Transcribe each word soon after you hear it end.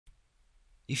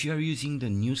If you are using the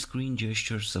new screen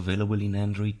gestures available in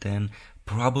Android 10,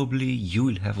 probably you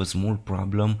will have a small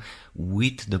problem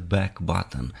with the back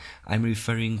button. I'm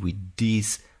referring with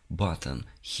this button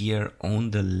here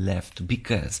on the left,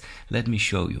 because let me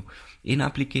show you. In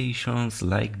applications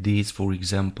like this, for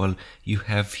example, you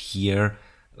have here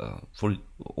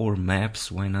or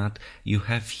maps, why not, you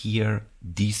have here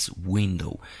this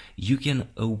window. You can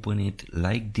open it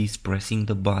like this, pressing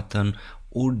the button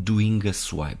or doing a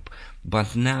swipe.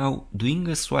 But now doing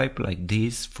a swipe like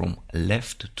this from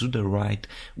left to the right,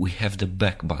 we have the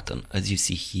back button, as you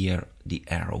see here, the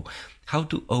arrow. How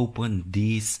to open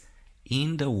this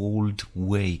in the old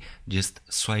way, just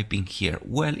swiping here?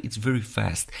 Well, it's very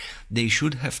fast. They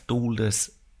should have told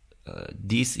us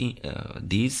this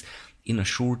in a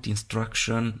short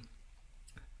instruction,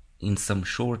 in some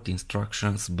short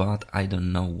instructions, but I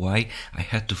don't know why. I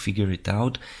had to figure it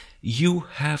out. You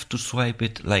have to swipe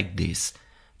it like this.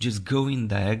 Just go in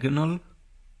diagonal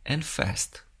and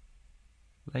fast,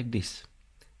 like this.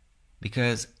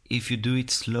 Because if you do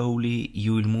it slowly,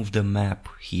 you will move the map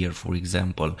here, for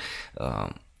example.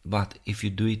 But if you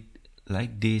do it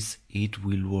like this, it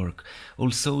will work.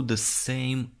 Also the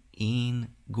same in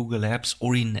Google Apps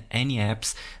or in any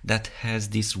apps that has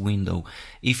this window.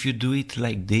 If you do it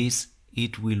like this,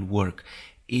 it will work.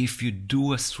 If you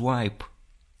do a swipe,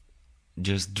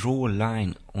 just draw a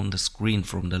line on the screen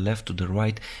from the left to the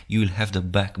right, you will have the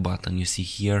back button. You see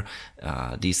here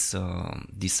this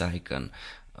icon.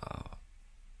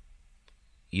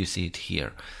 You see it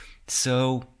here.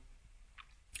 So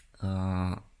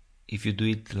if you do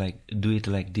it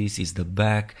like this, is the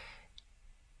back.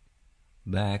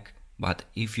 But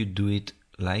if you do it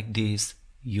like this,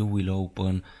 you will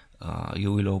open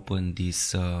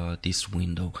this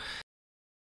window.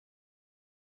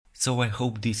 So I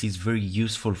hope this is very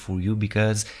useful for you,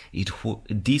 because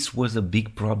this was a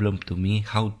big problem to me,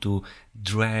 how to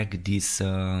drag this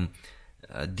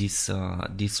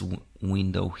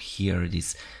window here,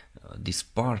 this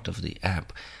part of the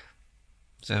app.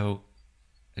 So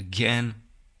again,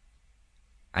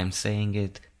 I'm saying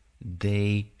it,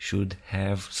 they should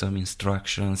have some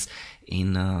instructions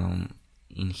in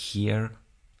here,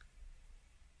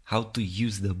 how to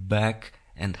use the back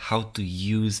and how to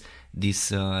use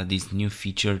this new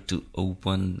feature to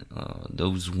open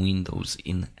those windows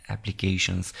in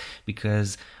applications,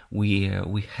 because we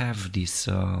have this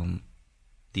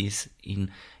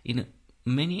in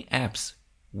many apps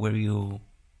where you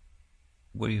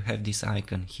have this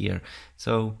icon here.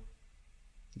 So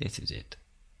this is it.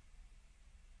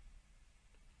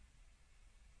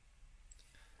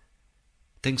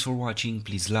 Thanks for watching.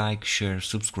 Please like, share,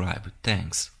 subscribe.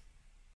 Thanks.